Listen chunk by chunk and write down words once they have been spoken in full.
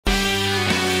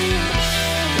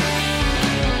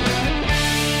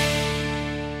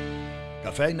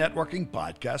Café and Networking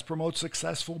Podcast promotes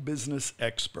successful business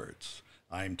experts.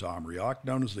 I'm Tom Reaoch,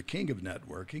 known as the King of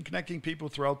Networking, connecting people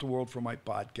throughout the world from my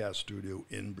podcast studio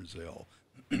in Brazil.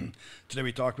 Today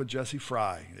we talk with Jesse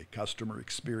Frye, a customer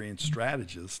experience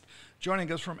strategist,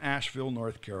 joining us from Asheville,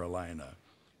 North Carolina.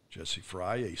 Jesse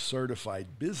Frye, a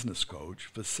certified business coach,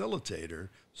 facilitator,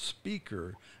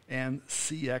 speaker, and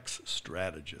CX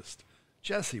strategist.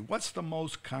 Jesse, what's the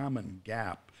most common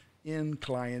gap in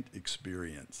client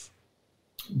experience?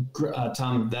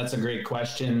 Tom, that's a great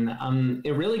question.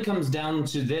 It really comes down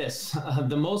to this.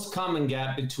 The most common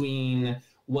gap between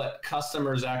what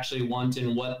customers actually want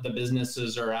and what the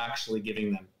businesses are actually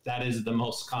giving them. That is the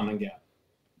most common gap.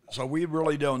 So we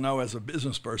really don't know as a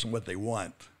business person what they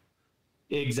want.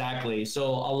 Exactly. So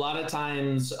a lot of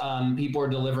times people are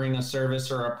delivering a service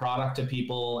or a product to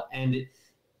people, and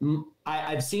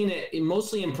I've seen it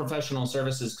mostly in professional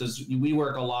services because we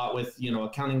work a lot with,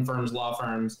 accounting firms, law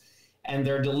firms, and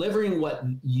they're delivering what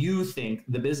you think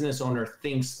the business owner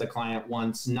thinks the client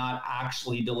wants, not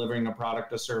actually delivering a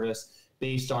product or service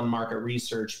based on market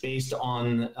research, based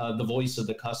on the voice of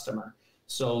the customer.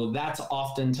 So that's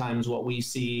oftentimes what we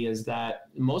see is that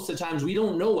most of the times we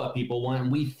don't know what people want.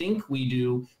 And we think we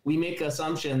do. We make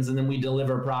assumptions and then we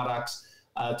deliver products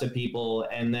to people.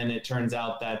 And then it turns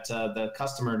out that the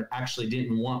customer actually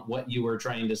didn't want what you were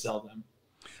trying to sell them.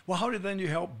 Well, how did then you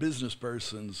help business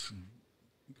persons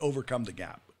overcome the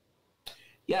gap?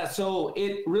 Yeah, so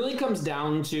it really comes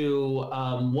down to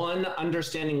one,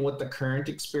 understanding what the current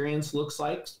experience looks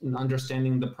like and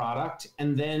understanding the product,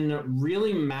 and then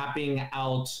really mapping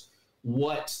out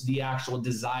what the actual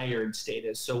desired state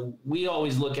is. So we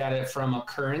always look at it from a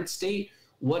current state.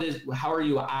 How are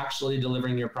you actually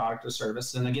delivering your product or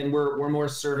service? And again, we're more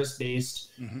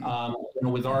service-based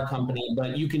with our company,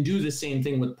 but you can do the same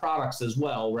thing with products as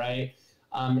well, right?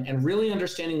 And really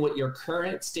understanding what your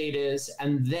current state is,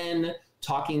 and then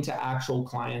talking to actual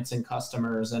clients and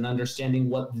customers and understanding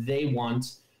what they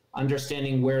want,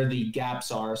 understanding where the gaps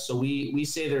are. So we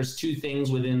say there's two things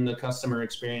within the customer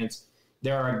experience.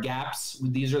 There are gaps.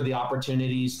 These are the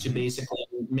opportunities to basically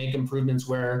make improvements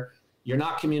where you're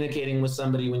not communicating with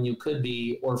somebody when you could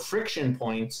be, or friction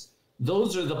points.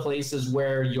 Those are the places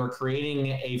where you're creating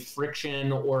a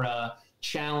friction or a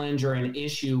challenge or an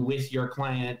issue with your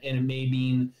client, and it may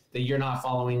mean that you're not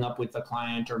following up with the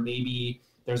client, or maybe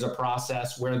there's a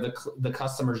process where the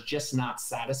customer's just not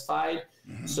satisfied.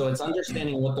 So it's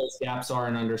understanding what those gaps are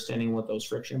and understanding what those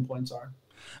friction points are.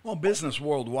 Well, business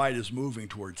worldwide is moving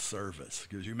towards service,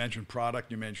 because you mentioned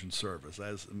product, you mentioned service.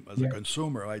 As a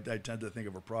consumer, I tend to think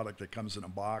of a product that comes in a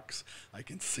box. I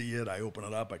can see it, I open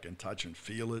it up, I can touch and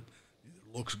feel it.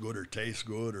 It looks good or tastes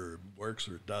good or works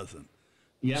or it doesn't.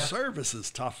 Yeah. Service is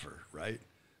tougher, right?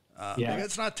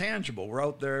 It's not tangible. We're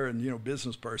out there and,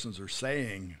 business persons are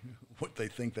saying what they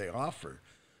think they offer.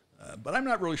 But I'm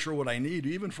not really sure what I need,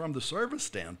 even from the service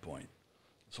standpoint.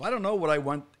 So I don't know what I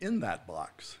want in that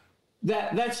box.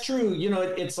 That's true.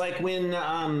 It's like when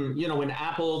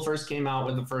Apple first came out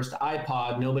with the first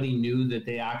iPod, nobody knew that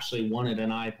they actually wanted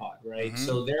an iPod, right?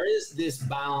 So there is this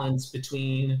balance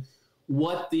between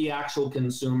what the actual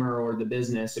consumer or the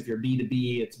business, if you're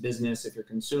B2B, it's business. If you're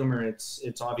consumer, it's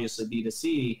obviously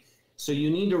B2C. So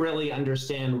you need to really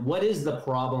understand what is the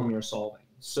problem you're solving.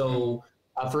 So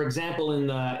for example, in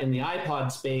the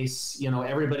iPod space,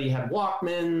 everybody had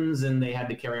Walkmans and they had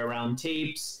to carry around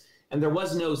tapes, and there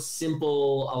was no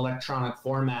simple electronic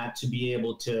format to be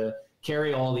able to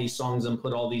carry all these songs and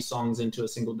put all these songs into a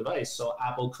single device. So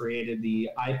Apple created the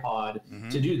iPod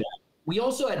to do that. We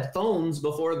also had phones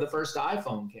before the first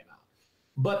iPhone came out.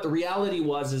 But the reality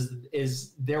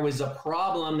is there was a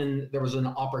problem and there was an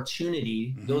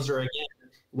opportunity. Those are, again,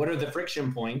 what are the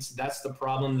friction points? That's the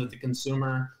problem that the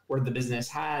consumer or the business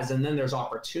has. And then there's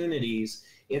opportunities.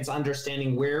 It's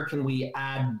understanding where can we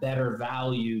add better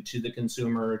value to the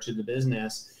consumer or to the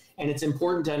business. And it's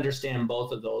important to understand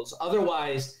both of those.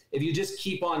 Otherwise, if you just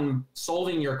keep on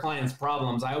solving your client's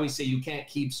problems, I always say you can't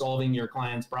keep solving your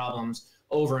client's problems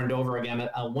over and over again.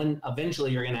 When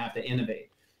eventually you're going to have to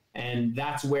innovate. And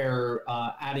that's where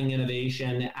adding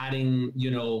innovation, adding,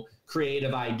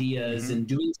 creative ideas and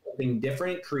doing something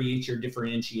different creates your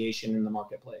differentiation in the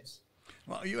marketplace.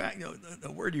 Well,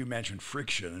 the word you mentioned,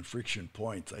 friction and friction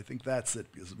points, I think that's it,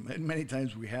 because many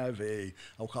times we have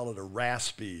I'll call it a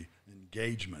raspy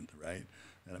engagement, right?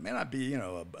 And it may not be,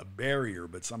 a barrier,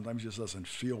 but sometimes it just doesn't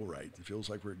feel right. It feels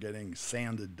like we're getting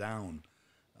sanded down.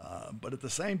 But at the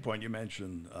same point, you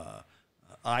mentioned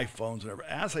iPhones and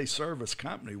everything. As a service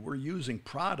company, we're using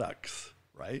products,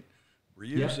 right? We're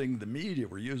using the media.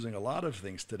 We're using a lot of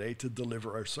things today to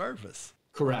deliver our service.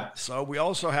 Correct. So we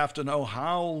also have to know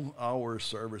how our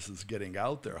service is getting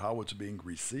out there, how it's being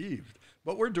received.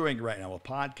 What we're doing right now, a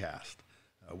podcast,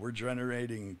 we're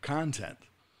generating content.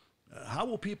 How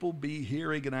will people be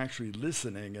hearing and actually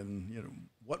listening, and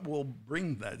what will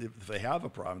bring that? If they have a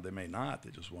problem, they may not.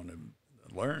 They just want to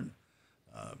learn.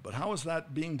 But how is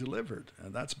that being delivered?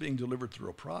 And that's being delivered through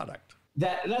a product.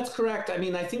 That's correct. I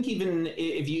mean, I think even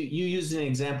if you used an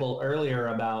example earlier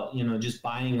about, just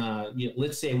buying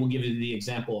let's say we'll give you the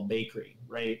example of bakery,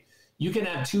 right? You can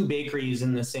have two bakeries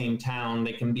in the same town.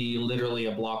 They can be literally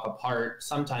a block apart,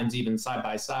 sometimes even side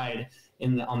by side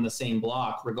on the same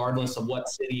block, regardless of what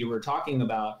city we're talking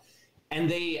about. And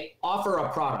they offer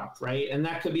a product, right? And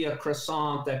that could be a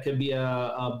croissant, that could be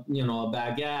a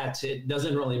baguette. It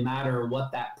doesn't really matter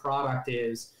what that product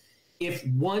is. If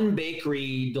one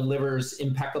bakery delivers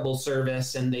impeccable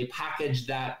service and they package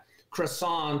that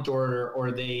croissant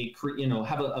or they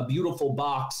have a beautiful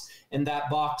box, and that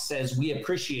box says, "We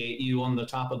appreciate you" on the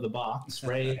top of the box,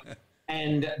 right?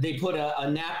 And they put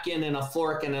a napkin and a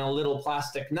fork and a little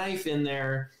plastic knife in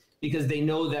there because they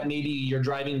know that maybe you're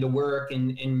driving to work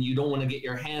and you don't want to get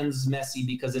your hands messy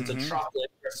because it's a chocolate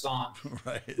croissant.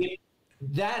 Right. If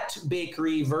that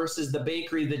bakery versus the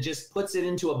bakery that just puts it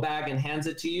into a bag and hands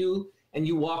it to you and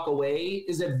you walk away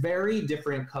is a very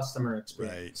different customer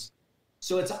experience. Right.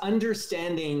 So it's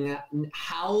understanding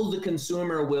how the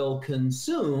consumer will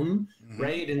consume,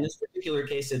 right? In this particular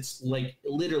case, it's like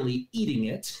literally eating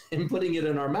it and putting it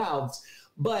in our mouths.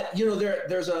 But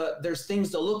there's things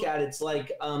to look at. It's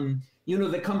like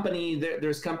the company.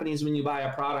 There's companies when you buy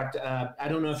a product. I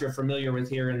don't know if you're familiar with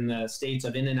here in the States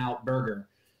of In-N-Out Burger,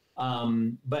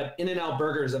 but In-N-Out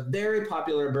Burger is a very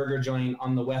popular burger joint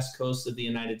on the West Coast of the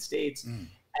United States.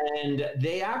 And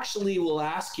they actually will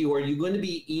ask you, are you going to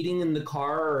be eating in the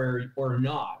car or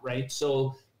not, right?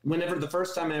 So the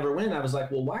first time I ever went, I was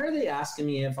like, well, why are they asking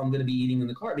me if I'm going to be eating in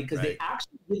the car? Because they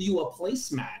actually give you a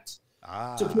placemat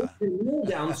to put your meal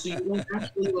down so you don't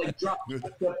actually drop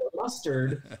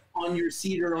mustard on your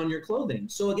seat or on your clothing.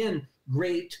 So again,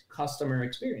 great customer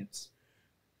experience.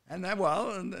 And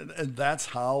that's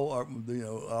how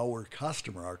our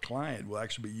customer, our client, will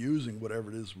actually be using whatever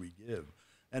it is we give.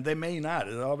 And they may not.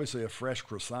 It's obviously a fresh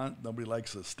croissant. Nobody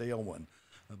likes a stale one.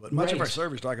 But much of our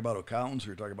service, talk about accountants,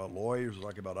 we're talking about lawyers, we're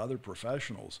talking about other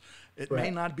professionals. It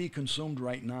may not be consumed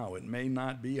right now. It may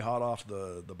not be hot off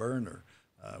the burner.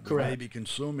 We may be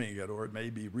consuming it, or it may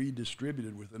be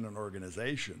redistributed within an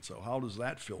organization. So how does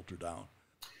that filter down?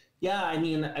 Yeah, I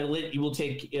mean, you will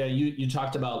take, you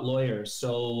talked about lawyers.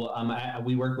 So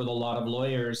we work with a lot of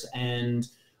lawyers, and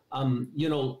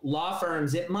law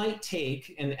firms, it might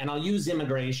take, and I'll use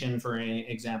immigration for an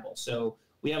example. So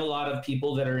we have a lot of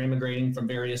people that are immigrating from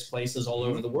various places all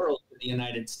over the world to the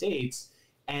United States.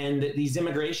 And these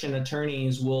immigration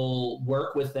attorneys will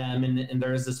work with them. And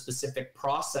there is a specific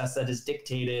process that is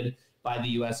dictated by the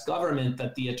US government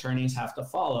that the attorneys have to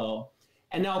follow.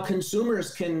 And now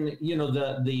consumers can,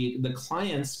 the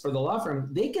clients for the law firm,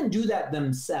 they can do that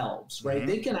themselves, right?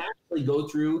 They can actually go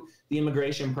through the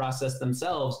immigration process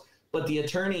themselves, but the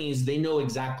attorneys, they know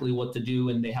exactly what to do,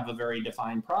 and they have a very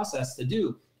defined process to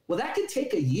do. Well, that could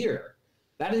take a year.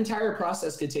 That entire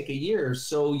process could take a year.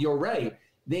 So you're right.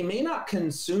 They may not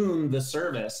consume the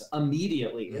service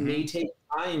immediately. It may take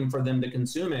time for them to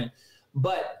consume it.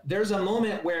 But there's a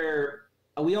moment where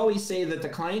we always say that the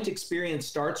client experience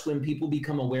starts when people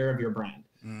become aware of your brand.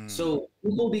 So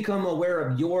people become aware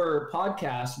of your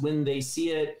podcast when they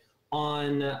see it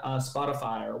on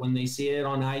Spotify or when they see it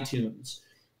on iTunes.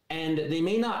 And they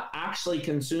may not actually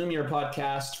consume your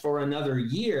podcast for another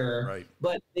year,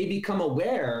 but they become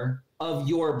aware of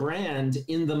your brand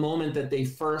in the moment that they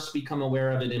first become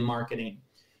aware of it in marketing.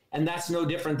 And that's no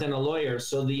different than a lawyer.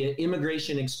 So the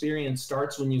immigration experience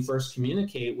starts when you first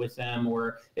communicate with them,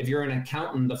 or if you're an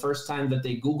accountant, the first time that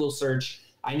they Google search,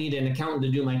 I need an accountant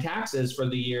to do my taxes for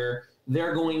the year,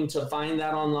 they're going to find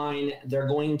that online. They're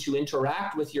going to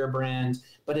interact with your brand,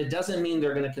 but it doesn't mean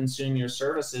they're going to consume your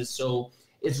services. So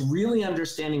it's really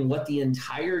understanding what the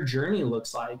entire journey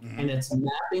looks like. And it's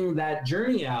mapping that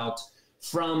journey out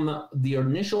from the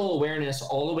initial awareness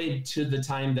all the way to the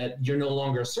time that you're no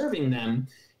longer serving them.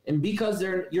 And because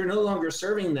you're no longer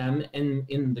serving them, and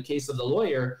in the case of the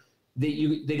lawyer,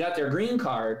 they got their green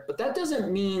card, but that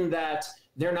doesn't mean that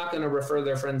they're not going to refer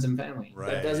their friends and family.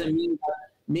 That doesn't mean that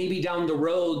maybe down the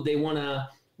road they want to,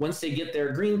 once they get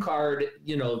their green card,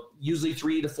 usually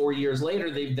 3 to 4 years later,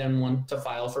 they then want to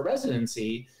file for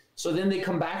residency. So then they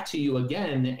come back to you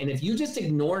again. And if you just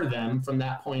ignore them from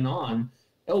that point on,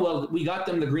 oh, well, we got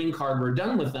them the green card, we're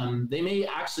done with them, they may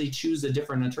actually choose a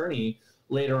different attorney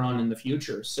later on in the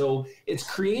future. So it's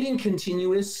creating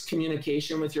continuous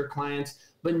communication with your clients,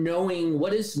 but knowing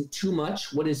what is too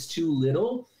much, what is too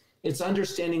little. It's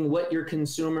understanding what your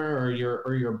consumer or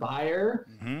your buyer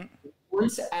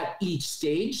wants at each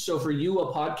stage. So for you,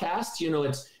 a podcast,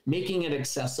 it's making it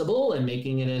accessible and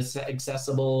making it as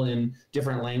accessible in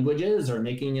different languages or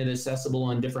making it accessible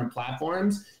on different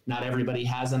platforms. Not everybody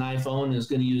has an iPhone and is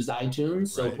going to use iTunes.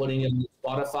 So putting it in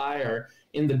Spotify or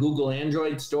in the Google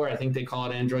Android store, I think they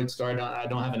call it Android store. I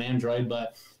don't have an Android,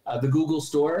 but the Google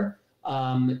store,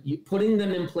 putting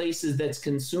them in places that's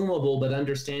consumable, but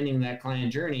understanding that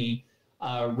client journey,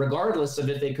 regardless of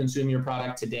if they consume your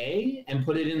product today and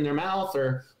put it in their mouth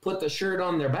or put the shirt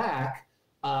on their back,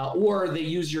 or they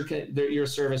use your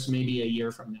service maybe a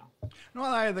year from now. No,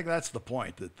 I think that's the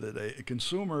point, that a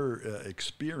consumer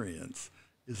experience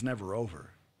is never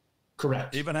over.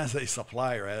 Correct. Even as a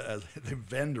supplier, as a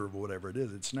vendor, whatever it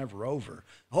is, it's never over.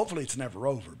 Hopefully it's never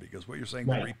over, because what you're saying,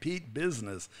 the repeat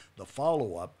business, the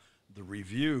follow-up, the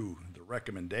review, the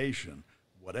recommendation,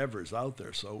 whatever is out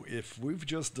there. So if we've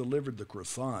just delivered the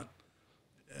croissant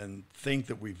and think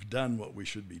that we've done what we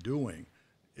should be doing,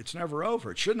 it's never over.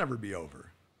 It should never be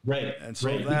over. Right. And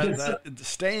so that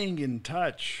staying in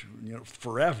touch,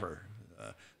 forever,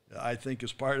 I think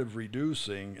is part of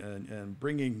reducing and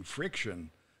bringing friction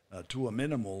to a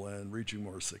minimal and reaching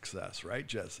more success. Right,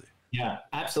 Jesse? Yeah,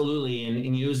 absolutely.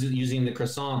 And using the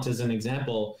croissant as an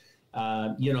example,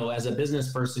 as a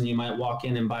business person, you might walk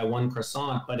in and buy one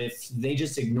croissant, but if they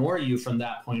just ignore you from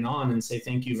that point on and say,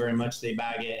 thank you very much, they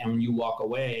bag it, and you walk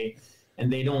away, and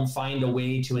they don't find a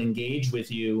way to engage with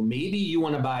you, maybe you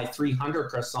want to buy 300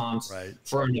 croissants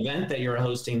for an event that you're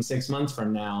hosting 6 months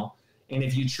from now. And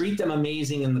if you treat them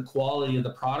amazing and the quality of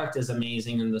the product is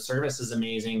amazing and the service is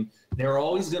amazing, they're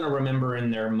always going to remember in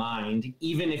their mind,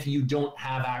 even if you don't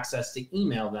have access to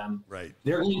email them. Right.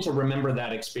 They're going to remember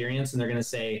that experience, and they're going to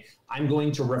say, I'm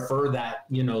going to refer that,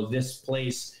 this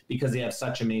place because they have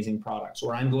such amazing products,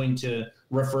 or I'm going to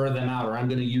refer them out, or I'm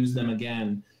going to use them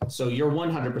again. So you're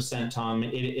 100%, Tom.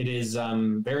 It is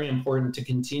very important to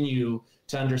continue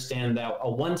to understand that a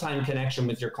one-time connection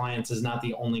with your clients is not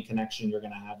the only connection you're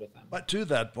going to have with them. But to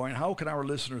that point, how can our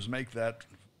listeners make that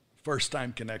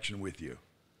first-time connection with you?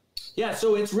 Yeah,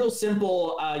 so it's real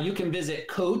simple. You can visit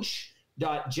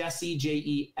coach.jesse,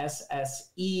 Jesse,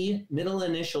 middle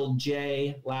initial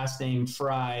J, last name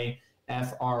Frye,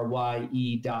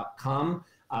 FRYE.com.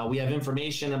 We have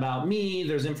information about me.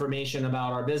 There's information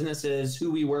about our businesses, who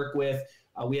we work with.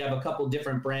 We have a couple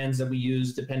different brands that we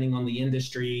use depending on the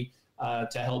industry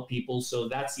to help people. So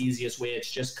that's the easiest way.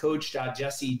 It's just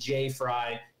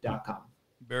coach.jessejfrye.com.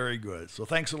 Very good. So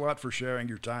thanks a lot for sharing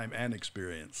your time and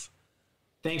experience.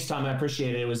 Thanks, Tom. I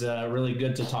appreciate it. It was really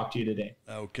good to talk to you today.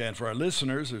 Okay. And for our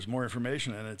listeners, there's more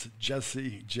information, and it's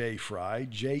Jesse J. Frye,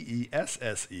 Jesse,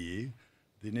 the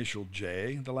initial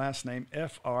J, the last name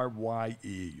Frye.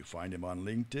 You find him on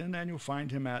LinkedIn, and you'll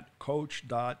find him at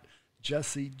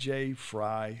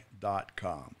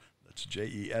coach.jessejfrye.com. That's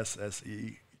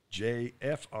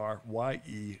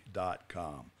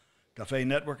JessejFrye.com. Café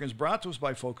Networking is brought to us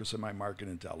by Focus MI Market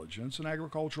Intelligence, an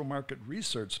agricultural market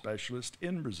research specialist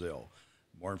in Brazil.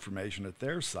 More information at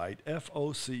their site,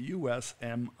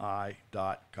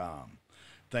 FOCUSMI.com.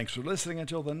 Thanks for listening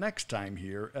until the next time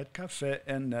here at Café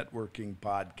and Networking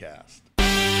Podcast.